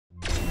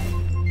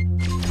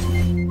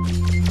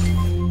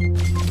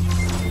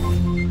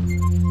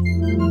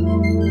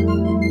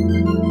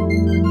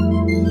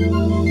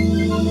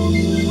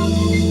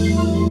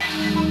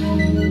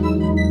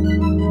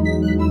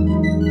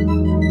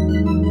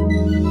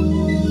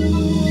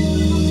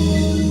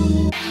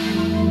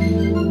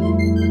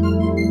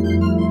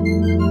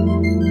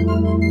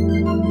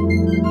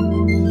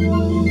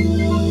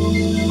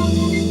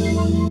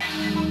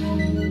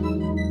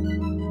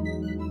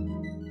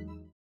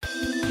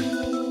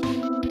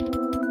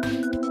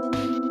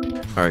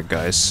Alright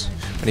guys,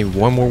 I need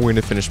one more win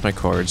to finish my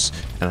cards,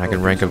 and I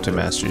can rank up to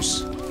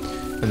Masters.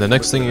 And the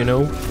next thing you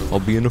know,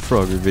 I'll be in a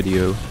Frogger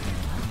video.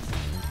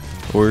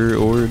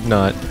 Or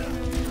not.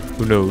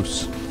 Who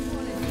knows?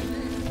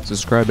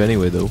 Subscribe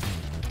anyway though.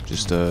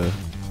 Just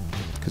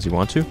cause you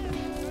want to?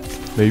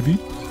 Maybe?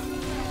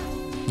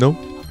 No?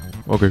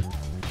 Okay.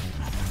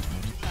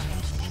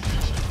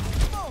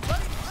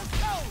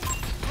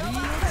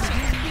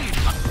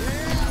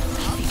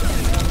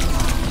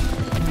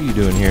 What are you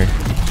doing here?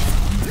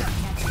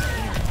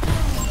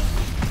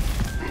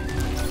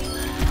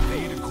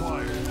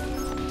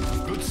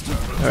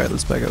 Alright,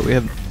 let's back out. We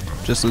have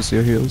just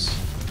Lucio heals.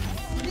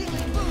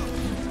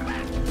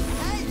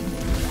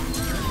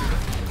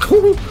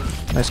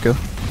 Nice go.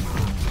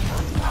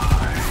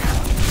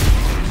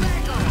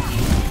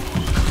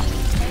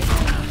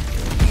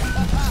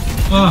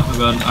 Oh my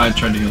god, I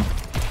tried to heal.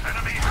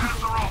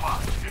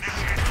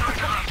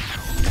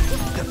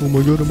 Oh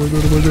my god, oh my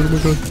god, oh my god, oh my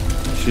god.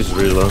 She's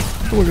really low.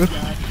 Oh my god.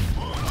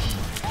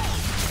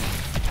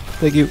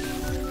 Thank you.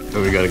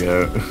 Oh, we gotta get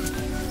out.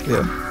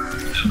 Yeah.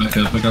 Back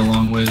up, I got a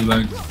long ways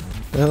back.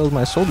 What the hell is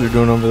my soldier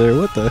doing over there?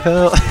 What the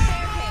hell?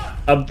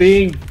 I'm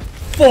being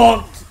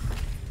fucked!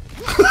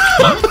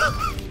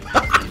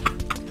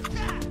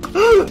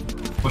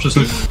 Watch this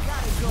move.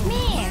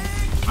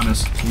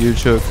 Honest. You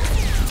choke.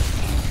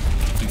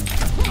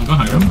 I'm going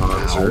higher. I'm on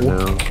her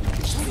now.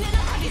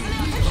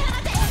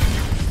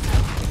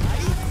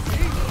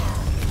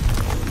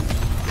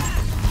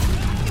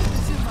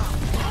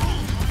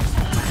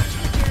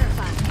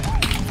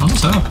 How's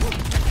this out?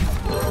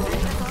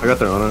 I got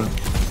their Ana.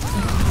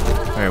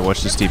 Alright,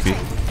 watch this TP.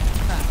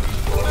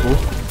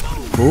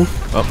 Oh,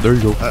 oh, there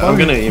you go. I'm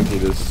gonna EMP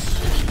this.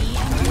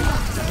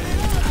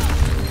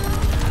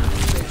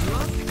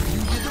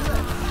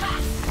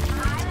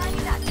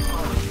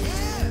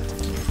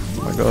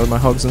 Oh my god, my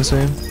hog's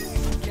insane.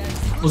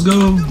 Let's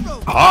go!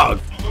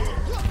 Hog!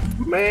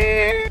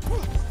 Man!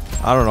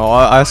 I don't know,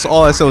 all I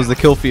saw was the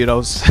kill feed, I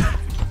was...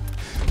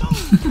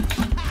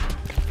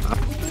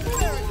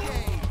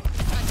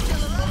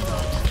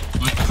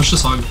 Push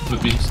this hog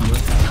with me,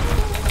 somebody.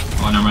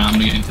 Oh, never mind, I'm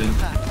gonna get into it.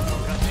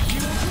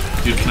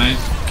 Dude, can I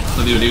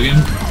play the video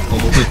game? Oh,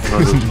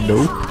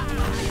 Nope.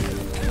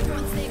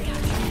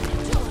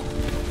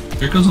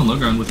 Here goes on low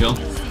ground with y'all.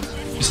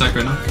 He's sack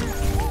right now.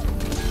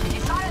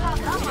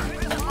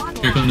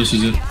 Here comes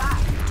Lucio.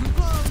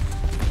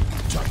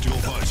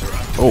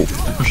 Oh,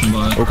 I'm pushing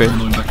by. Okay. I'm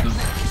going back now.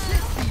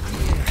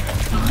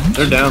 Nice.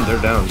 They're down, they're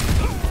down.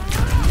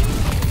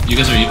 You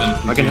guys are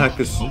even. I can hack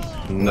this. Oh.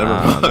 Never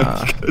Nah, mind.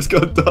 nah. You guys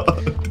got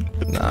dogged.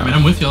 I nah. mean,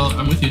 I'm with y'all.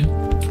 I'm with you.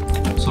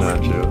 So Nah,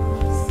 chill.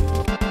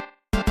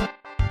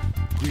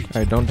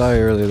 Alright, don't die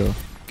early though.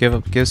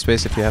 Give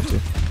space if you have to.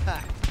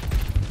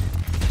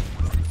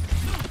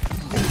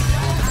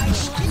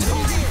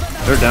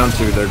 They're down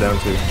two, they're down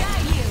two.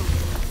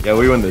 Yeah,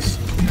 we win this.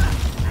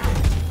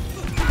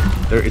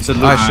 It's a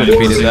I should have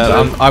beaten that.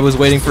 I was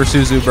waiting for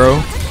Suzu,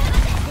 bro.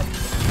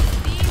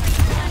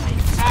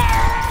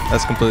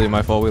 That's completely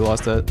my fault. We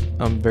lost that.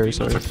 I'm very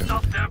sorry. No,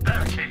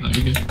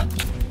 you're good.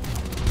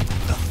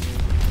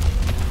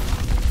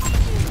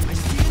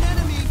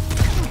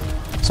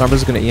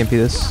 Sombra's gonna EMP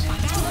this.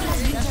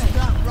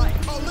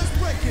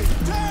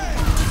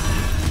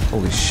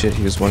 Holy shit,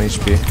 he was 1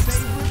 HP.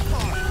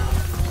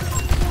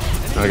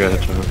 I got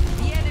headshot.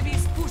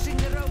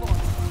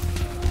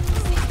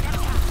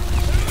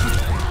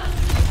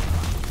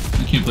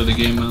 I can't play the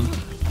game, man.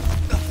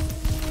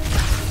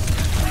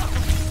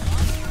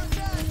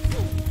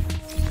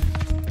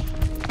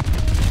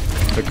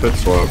 I could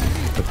swap.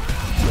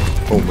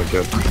 Oh my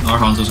god. Our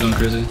Hanzo's going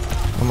crazy.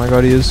 Oh my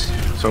god, he is.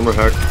 Sombra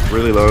hack,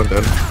 really low,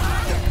 dead.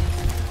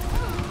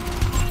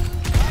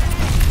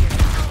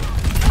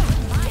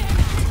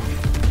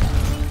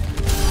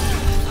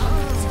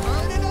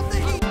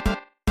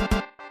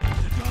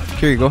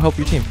 Kiri, go help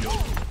your team.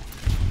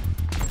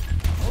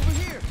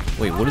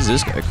 Wait, what is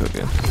this guy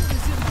cooking?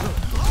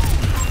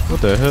 What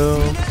the hell?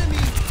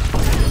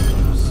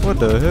 What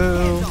the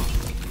hell?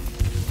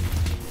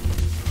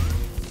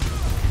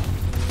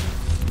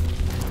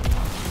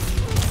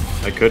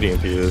 I could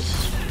EMP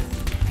this.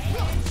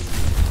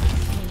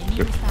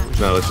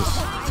 No,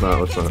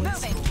 let's not.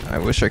 I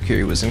wish our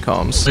Kiri was in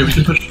comms. Wait, we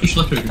should push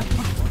left here.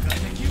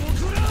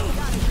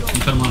 You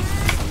cut him off.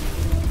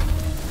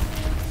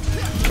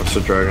 What's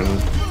the dragon?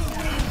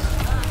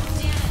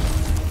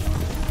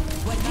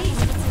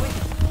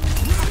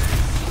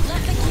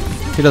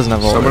 He doesn't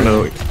have all. Someone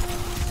know.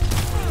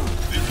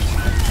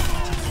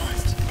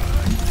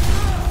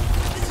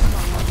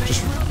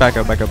 Just back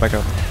out, back out, back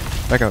out.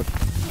 Back out.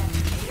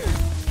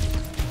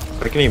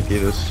 I can EMP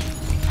this.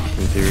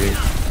 In theory.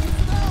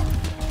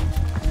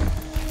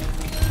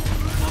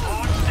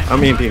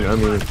 I'm EMPing, I'm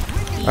EMPing.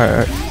 Alright,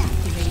 alright.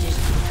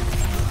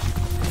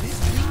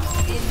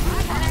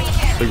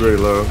 They're very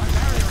low.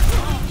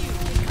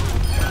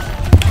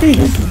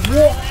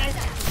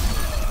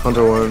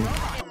 Hunter one.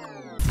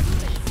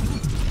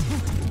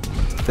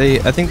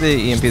 I think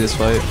they EMP this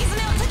fight.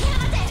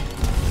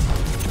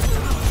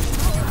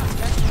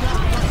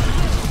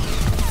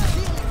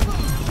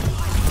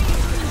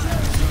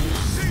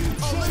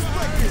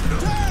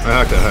 I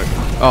hacked it.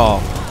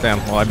 Oh, damn.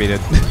 Well, I beat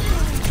it.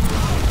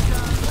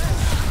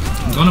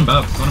 I'm going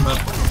above.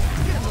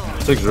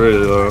 Six really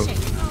low.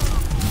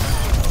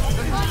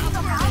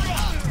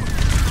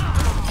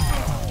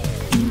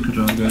 Good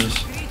job, guys.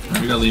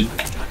 Alright, we got lead.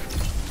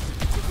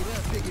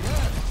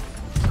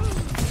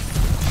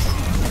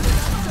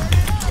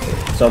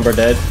 Sombra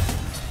dead.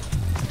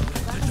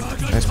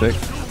 Nice pick.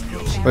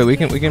 Wait,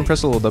 we can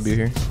press a little W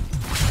here.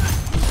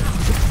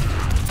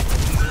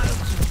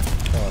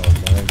 Oh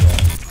my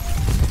god.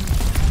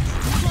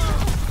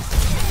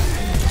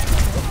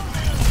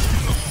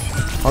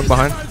 Hog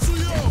behind.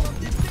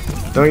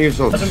 Don't use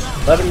ult.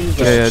 Let him use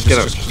ult. Yeah,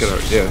 just get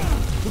out. Yeah.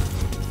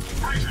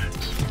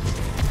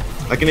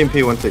 I can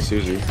MP once they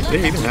Suzy.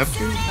 They even have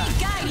to.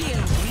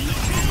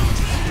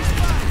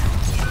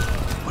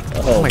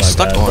 Oh my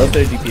stuck god. on? Let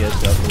their DPS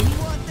double.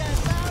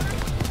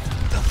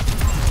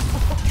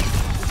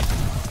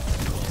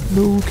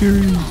 No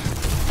carry.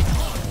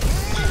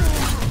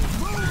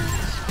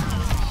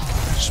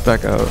 Just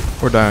back out.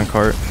 Or die on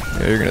cart.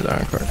 Yeah, you're gonna die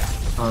on cart.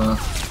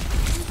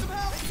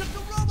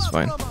 It's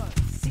fine.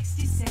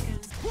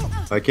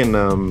 I can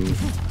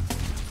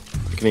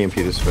EMP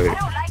this fight.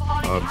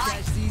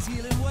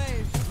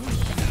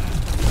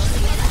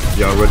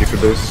 Y'all ready for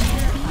this?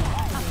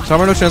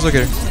 Summer, no chance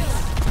locator.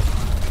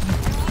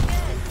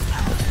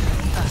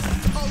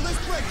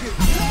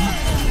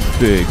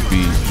 Big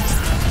B.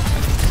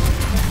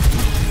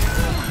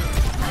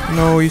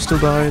 No, you still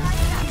died.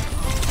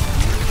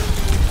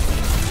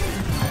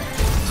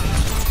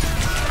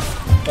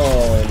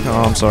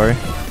 Oh, I'm sorry.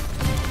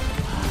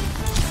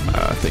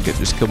 I think it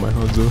just killed my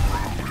Hanzo.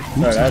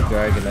 Alright, that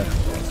dragon that's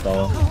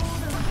stall.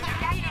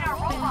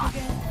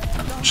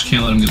 Just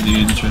can't let him get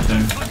lead. It's right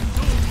there.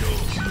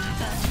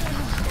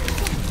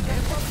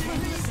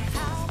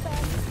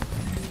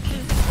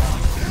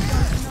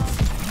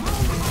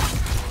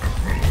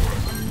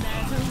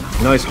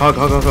 Nice, hug.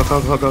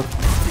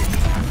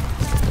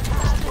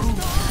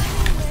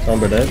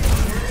 Sombra dead.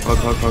 Hug.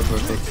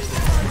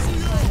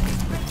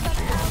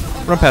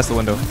 Run past the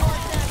window.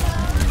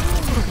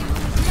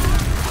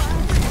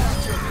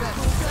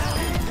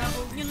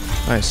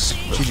 Nice.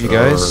 GG,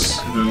 guys.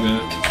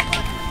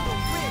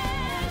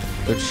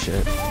 Good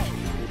shit.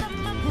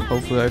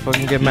 Hopefully I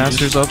fucking get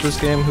masters off this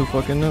game. Who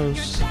fucking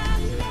knows?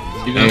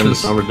 You got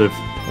this.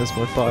 That's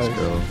my 5.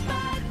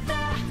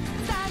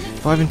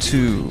 5 and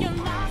 2.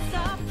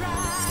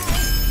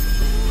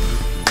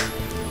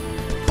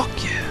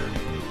 Fuck yeah.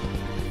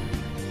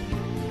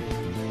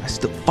 I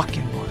still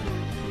fucking won.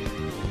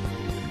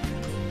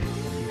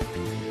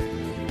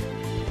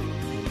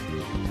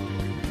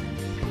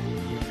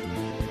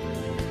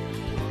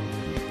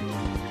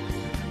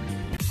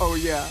 Oh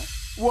yeah,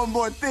 one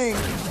more thing.